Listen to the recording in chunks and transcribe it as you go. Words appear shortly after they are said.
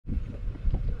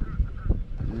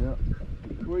Yeah.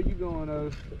 Where you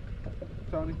going,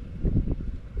 Tony?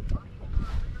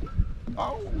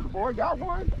 Oh, the boy got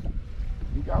one.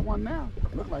 He got one now.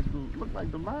 Look like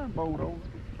the line bowled over.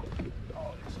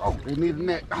 Oh, they need a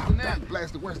net. Oh, net.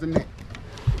 Blasted. Where's the net?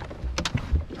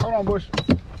 Hold on, Bush.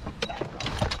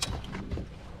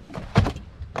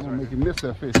 I'm gonna make him miss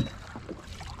that fish.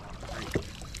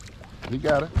 He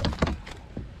got it.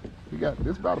 He got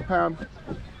this about a pound.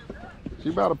 She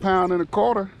about 1.25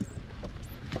 pounds.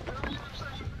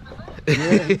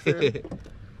 Yeah, he said.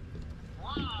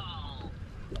 Wow.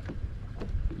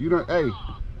 You don't. Hey,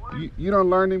 you don't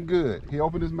learn him good. He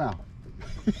opened his mouth.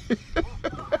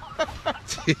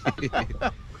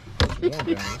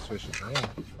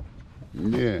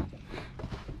 Yeah.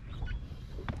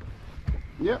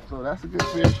 Yep. So that's a good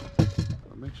fish.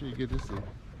 I'll make sure you get this in.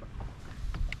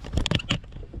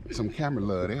 Some camera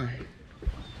love there.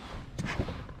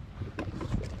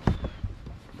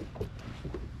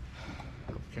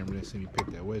 Camera didn't see me pick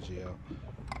that wedgie out.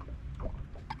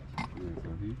 Yeah, so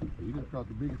he just caught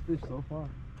the biggest fish so far.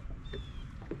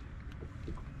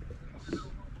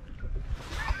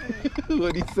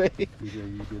 What'd he say? He said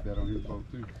you did that on his boat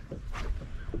too.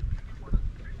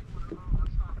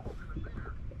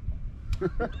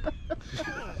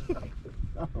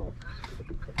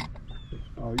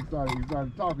 Oh, he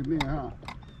started talking then, huh?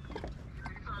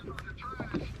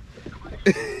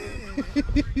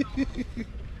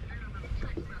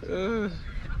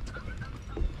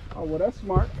 Oh, well, that's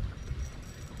smart.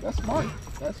 That's smart.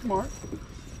 That's smart.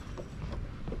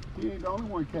 He ain't the only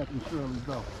one catching Shirley's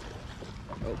though.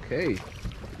 Okay.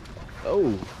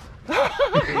 Oh.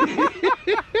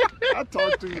 I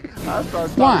talked to you. I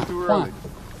started talking too early.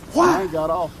 Why? I ain't got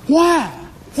off. Why?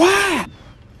 Why?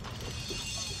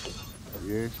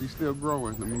 Yeah, she's still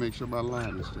growing. Let me make sure my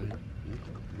line is straight.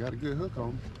 Got a good hook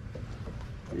on.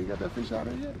 You ain't got that fish out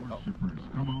there yet? Oh.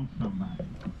 Come on, somebody.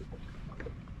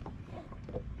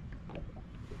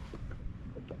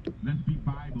 Let's be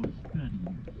Bible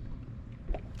studiers.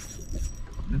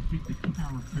 Let's be the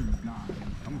character of God.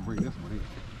 I'm gonna bring this one in.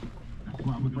 That's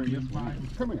why we're gonna be in Bible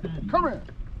Come here. study. Come here.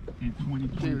 In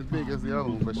 2025. She ain't as big as the other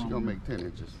one, but she's gonna make 10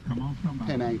 inches. Come on,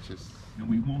 somebody. 10 inches. And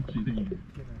we want you there.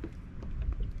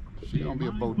 She's gonna be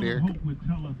a Bo Derek. Hope will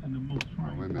tell us in the most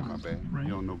Oh, wait a minute, my bad. You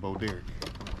don't know Bo Derek.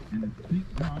 And seek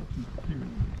God sincerely.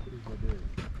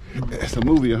 It's a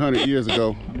movie 100 years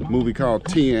ago. A movie called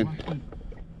 10.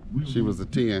 She was a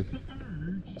 10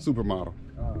 supermodel.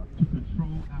 To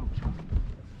control outcome.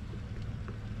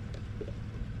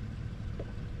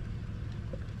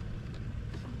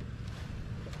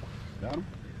 Got him?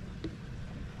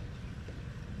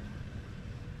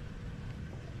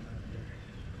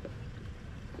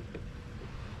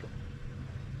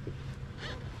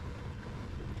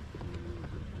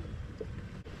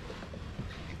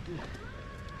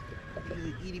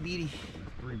 Itty bitty.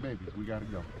 3 babies. We gotta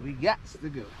go. We got to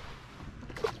go.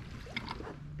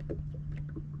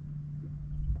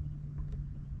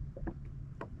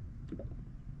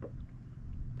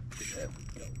 There we go.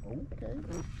 Okay.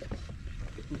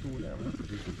 That's a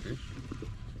decent fish.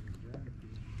 Yeah,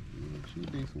 she's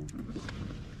decent.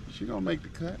 She gonna make the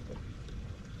cut.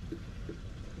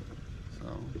 So,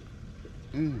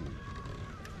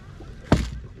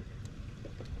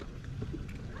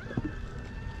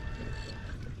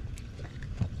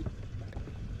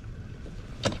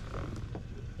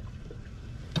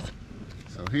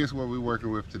 So here's what we're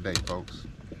working with today, folks.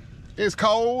 It's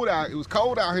cold out. It was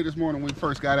cold out here this morning when we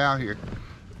first got out here.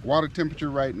 Water temperature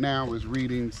right now is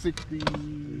reading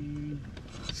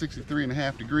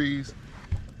 63.5 degrees.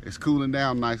 It's cooling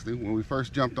down nicely. When we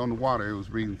first jumped on the water, it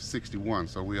was reading 61,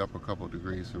 so we're up a couple of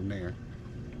degrees from there.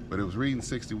 But it was reading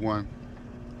 61.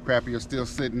 Crappie are still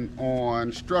sitting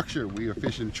on structure. We are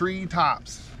fishing tree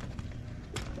tops.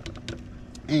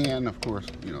 And of course,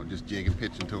 you know, just jigging,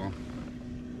 pitching to them.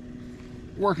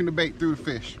 Working the bait through the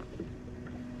fish.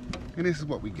 And this is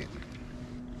what we get.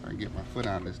 I can get my foot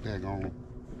out of this daggone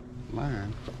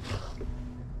line.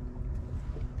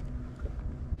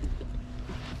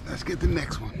 Let's get the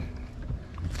next one.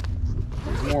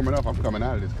 It's warming up. I'm coming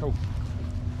out of this coat.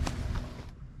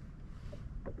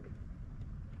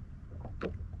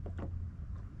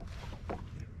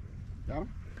 Got him?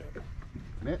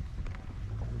 Net?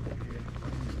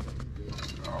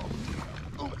 Oh,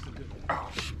 oh,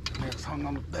 oh, net's hung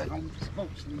on the back on the boat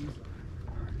sleeve.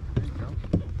 There you go.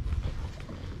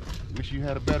 Wish you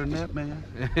had a better net, man.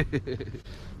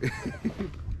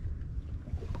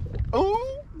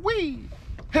 Ooh wee!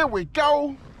 Here we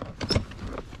go.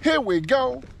 Here we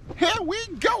go. Here we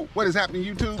go. What is happening,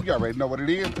 YouTube? You already know what it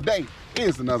is. Today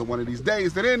is another one of these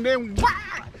days that end in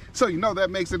Y. So you know that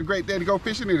makes it a great day to go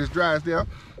fishing. It is Drysdale.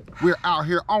 We're out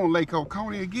here on Lake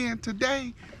Oconee again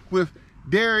today with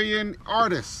Darian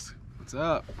Artis. What's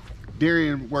up?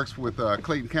 Darian works with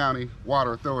Clayton County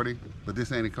Water Authority, but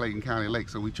this ain't a Clayton County lake,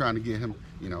 so we trying to get him,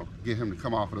 get him to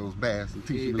come off of those bass and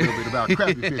teach him a little bit about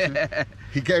crappie fishing.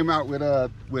 He came out with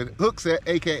Hooks at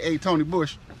AKA Tony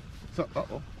Bush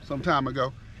some time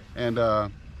ago,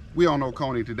 and we on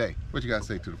Oconee today. What you got to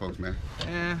say to the folks, man?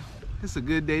 Yeah, it's a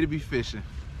good day to be fishing.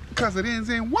 Because it ends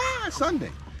in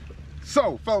Sunday.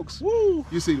 So, folks, Woo!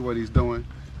 You see what he's doing.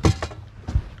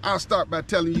 I'll start by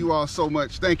telling you all so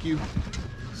much. Thank you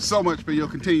so much for your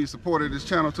continued support of this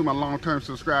channel. To my long-term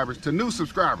subscribers, to new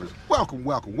subscribers, welcome,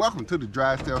 welcome, welcome to the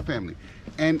Drysdale family.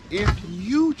 And if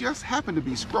you just happen to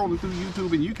be scrolling through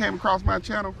YouTube and you came across my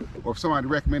channel, or if somebody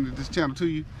recommended this channel to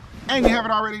you and you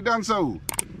haven't already done so,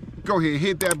 go ahead,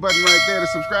 hit that button right there to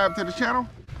subscribe to the channel,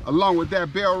 along with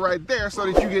that bell right there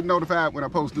so that you get notified when I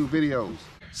post new videos.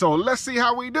 So let's see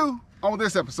how we do on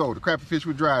this episode of Crappie Fish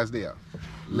with Drysdale.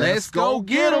 Let's go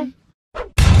get 'em.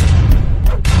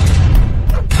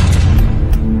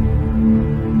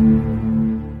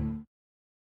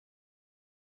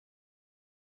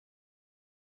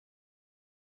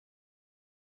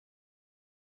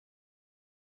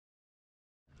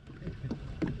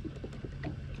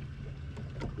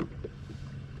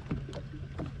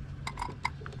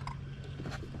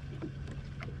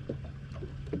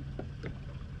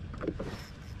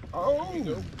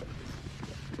 Oh!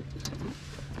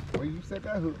 Well, you set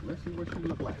that hook. Let's see what she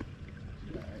look like.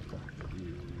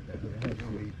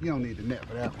 You don't need the net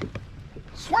for that one.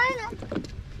 Swing 'em!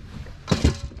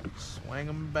 Swang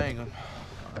 'em, bang 'em.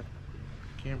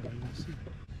 Can't really see.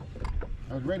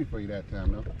 I was ready for you that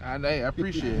time, though. I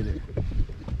appreciate it.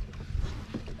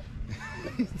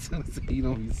 You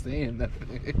don't be saying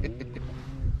nothing.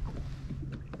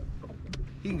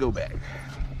 He can go back.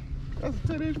 That's a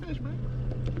 10-inch fish, man.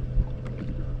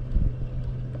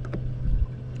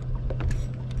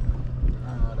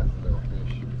 Ah, that's a little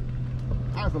fish.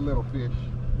 That's a little fish.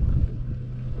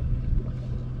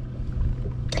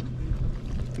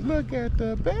 Look at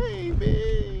the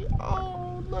baby.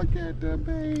 Oh, look at the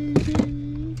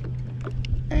baby.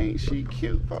 Ain't she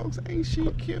cute, folks? Ain't she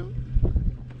cute?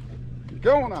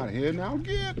 Going out of here now.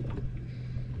 Get.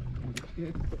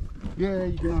 Yeah,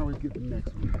 you can always get the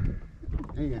next one.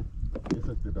 And it's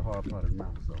up to the hard part of the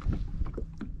mouth, so.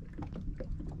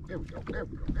 There we go, there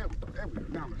we go, there we go, there we go.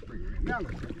 Now let's bring her in. Now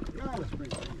let's bring her in. Now let's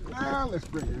bring her in. Now let's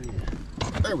bring her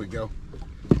in. There we go.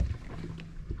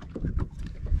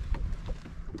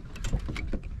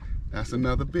 That's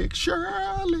another big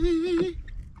Shirley.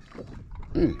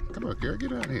 Come on, Gary,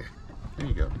 get out of here. There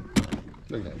you go.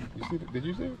 Look at that. You see that? Did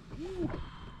you see it?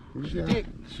 She's thick.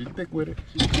 She's thick with it.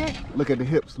 She's thick. Look at the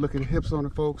hips. Look at the hips on her,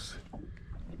 folks.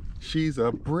 She's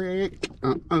a brick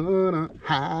on a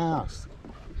house.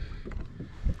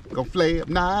 Gonna flay up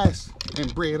nice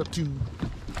and braid up too.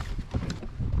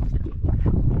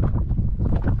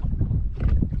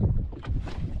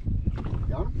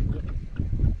 Got him?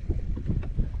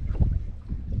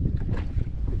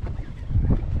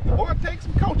 Boy, take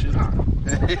some coaches, huh?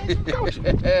 Take some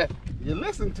coaches. You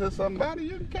listen to somebody,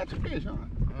 you can catch a fish, huh?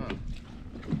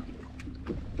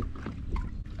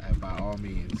 By all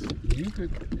means. You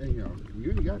could, you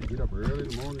ain't got to get up early in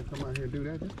the morning and come out here and do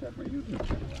that. Just check my YouTube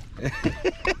channel.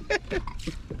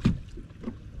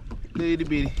 Little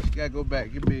bitty. Gotta go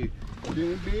back. Get big.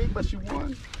 She ain't big, but she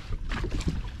won.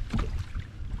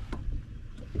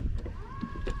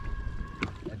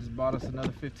 I just bought us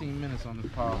another 15 minutes on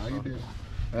this pause. No, you did.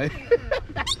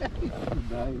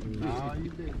 No,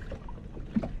 you did.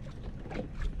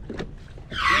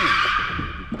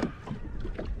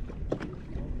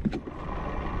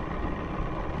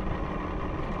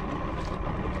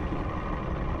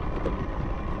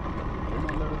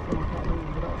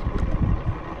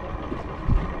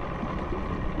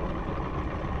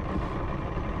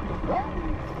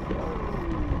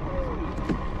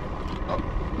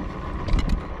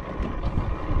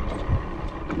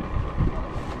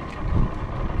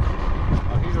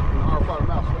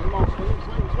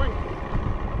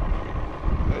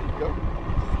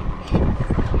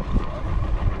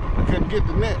 Get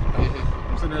the net.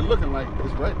 I'm sitting there looking like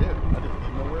it's right there. I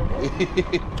didn't know where it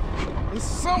was. It's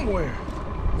somewhere.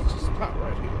 It's just not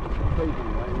right here. How you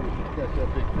doing, man? Catch that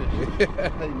big fish.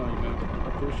 How you doing, man? I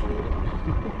appreciate it.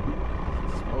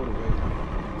 It's motivating.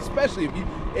 Especially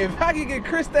if I can get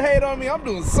Chris to hate on me, I'm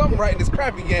doing something right in this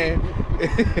crappie game.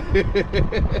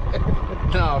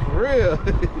 Nah, for real.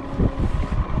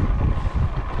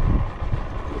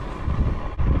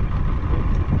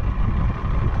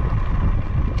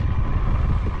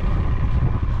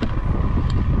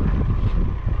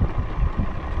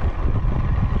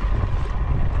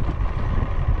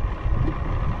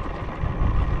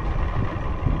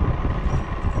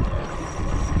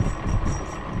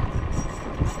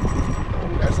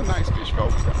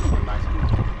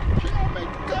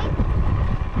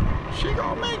 She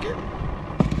gonna make it.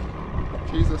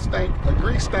 She's a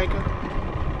grease stanker.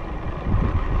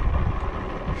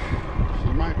 She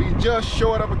might be just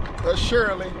short of a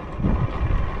Shirley.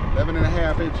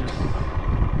 11.5 inches.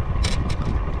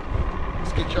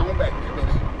 Let's get you on back there,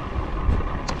 baby.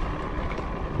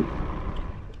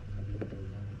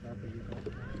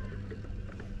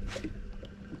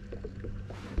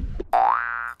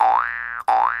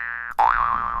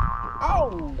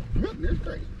 Oh, goodness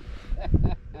gracious.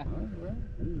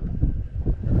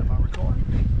 Am I recording?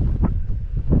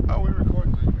 Oh, we're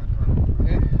recording, so you got to turn on.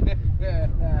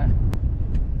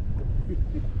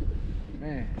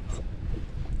 Man.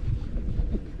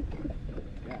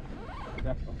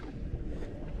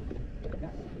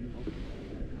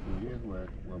 Here's where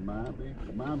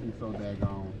mine be so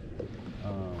daggone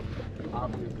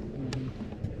obvious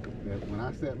that when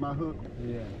I set my hook,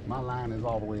 my line is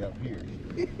all the way up here.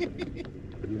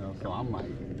 You know, so I'm like,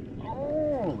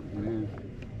 oh, and then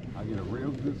I get a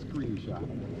real good screenshot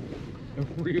of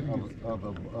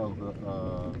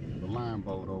the line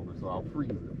boat over, so I'll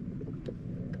freeze it.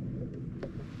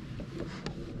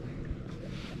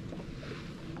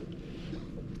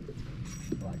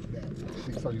 Like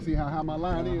that. So you see how high my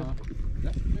line is?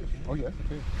 That's a fish. Oh yeah, it's a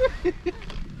fish.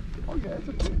 Oh yeah, it's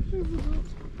a fish.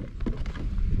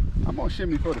 I'm gonna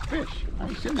shimmy for the fish. I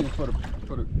ain't shimmying for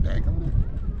the daggone.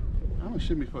 I'm gonna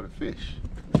shimmy for the fish.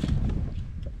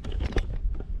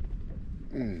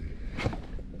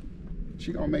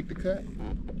 She gonna make the cut.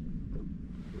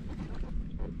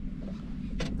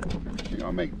 She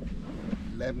gonna make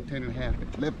 11 and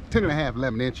a half,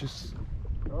 11 inches.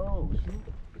 Oh shoot.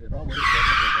 If I would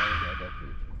have that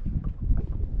fish.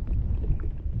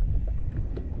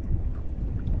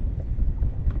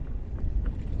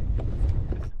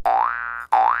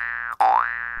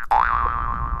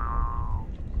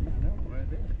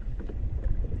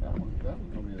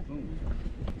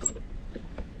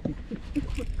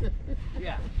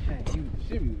 Yeah. Dang, you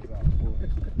shimmy was out, boy.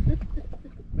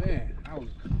 Man, I was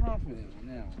confident on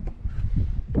that one.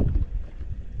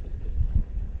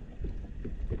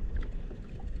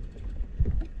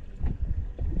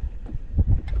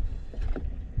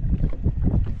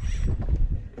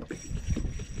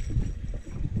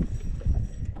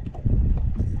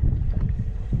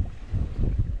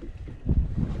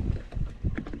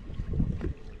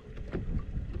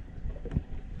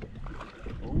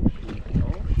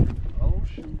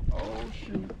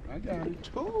 I got it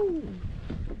too.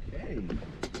 Okay.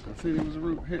 I see there was a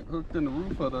hooked in the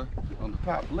roof of on the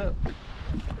top lip.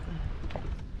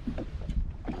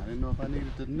 I didn't know if I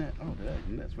needed the net. Oh, the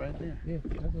net's right there. Yeah,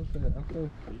 that's what I said. Okay.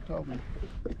 You told me.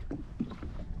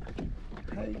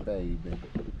 Hey, baby.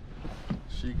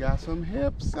 She got some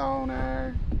hips on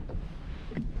her.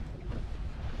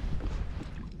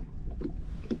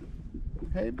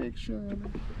 Hey, Big Shirley.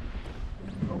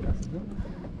 Oh, that's good.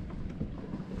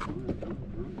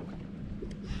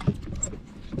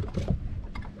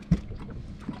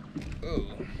 Oh.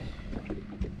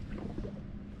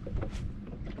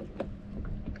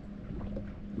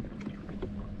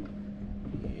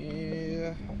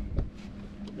 Yeah.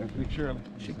 That's Big Shirley.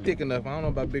 She thick enough. I don't know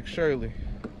about Big Shirley.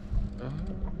 A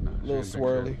little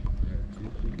swirly.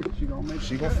 She gonna make.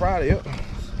 She gonna fry it. Yep.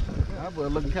 That boy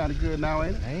looking kind of good now,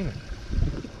 ain't it? Ain't it?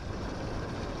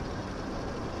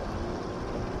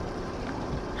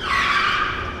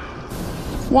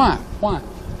 Why? Why?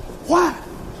 Why?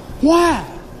 Why?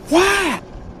 Why?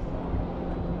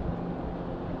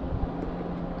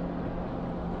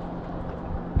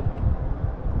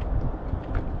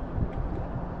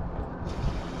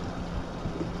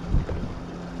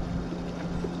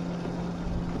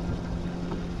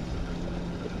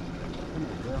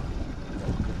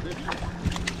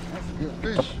 That's a good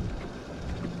fish.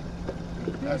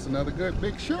 That's another good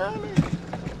Big Shirley.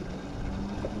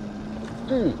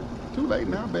 Too late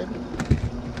now, baby.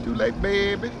 Too late,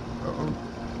 baby. Uh-oh.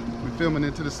 We're filming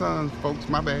into the sun, folks.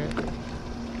 My bad.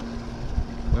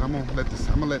 But I'm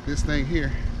gonna let this thing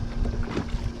here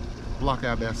block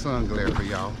out that sun glare for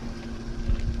y'all.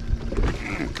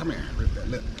 Come here, rip that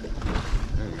lip.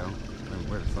 There you go.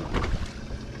 Where the sun?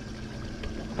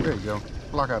 There you go.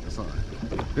 Block out the sun.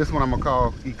 This one I'm gonna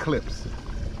call Eclipse.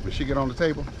 When she get on the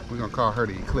table, we're gonna call her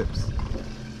the Eclipse.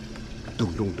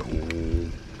 Doom, doom,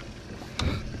 doom.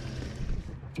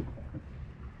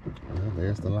 Well,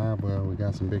 there's the live well. We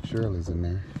got some Big Shirleys in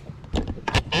there.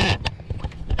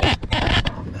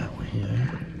 That one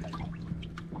here.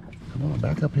 Come on,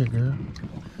 back up here, girl.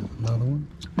 Another one.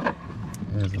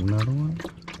 There's another one.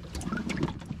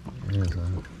 There's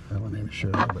that one ain't a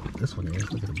Shirley, but this one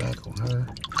is. Look at the back on her.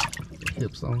 The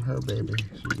hips on her, baby.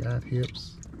 She got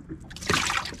hips.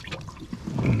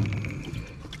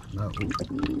 No.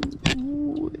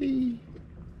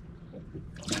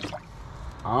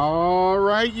 All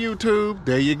right, YouTube,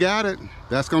 there you got it.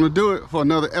 That's gonna do it for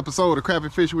another episode of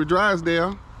Crappie Fishing with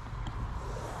Drysdale.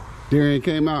 Darian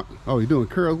came out. Oh, you doing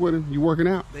curls with him? You working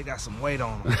out? They got some weight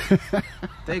on them.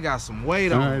 They got some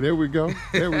weight on them. All right, there we go.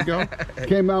 There we go.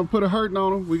 Came out and put a hurting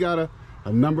on them. We got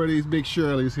a number of these big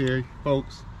Shirleys here,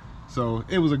 folks. So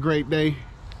it was a great day.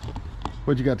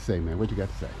 What you got to say, man? What you got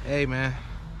to say? Hey, man.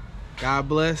 God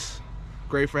bless.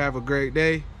 Grateful to have a great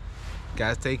day.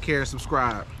 Guys, take care and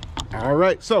subscribe. All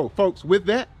right, so folks, with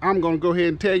that, I'm gonna go ahead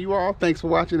and tell you all, thanks for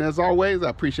watching. As always, I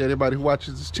appreciate everybody who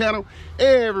watches this channel,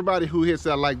 everybody who hits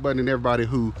that like button, and everybody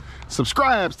who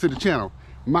subscribes to the channel.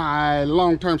 My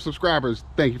long-term subscribers,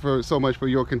 thank you so much for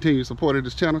your continued support of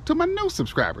this channel. To my new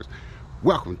subscribers,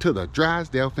 welcome to the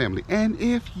Drysdale family. And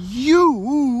if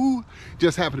you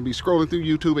just happen to be scrolling through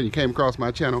YouTube and you came across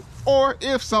my channel, or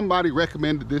if somebody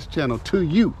recommended this channel to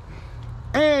you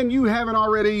and you haven't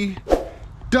already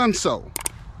done so,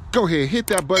 go ahead, hit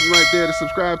that button right there to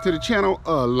subscribe to the channel,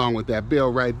 along with that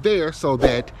bell right there, so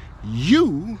that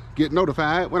you get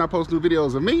notified when I post new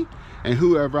videos of me and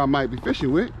whoever I might be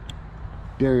fishing with.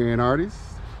 Darian Artist,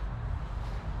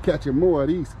 catching more of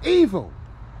these evil.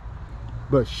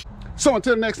 But so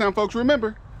until next time, folks,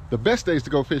 remember, the best days to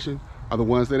go fishing are the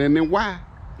ones that end in Y.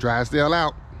 Drysdale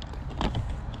out.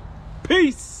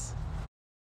 Peace.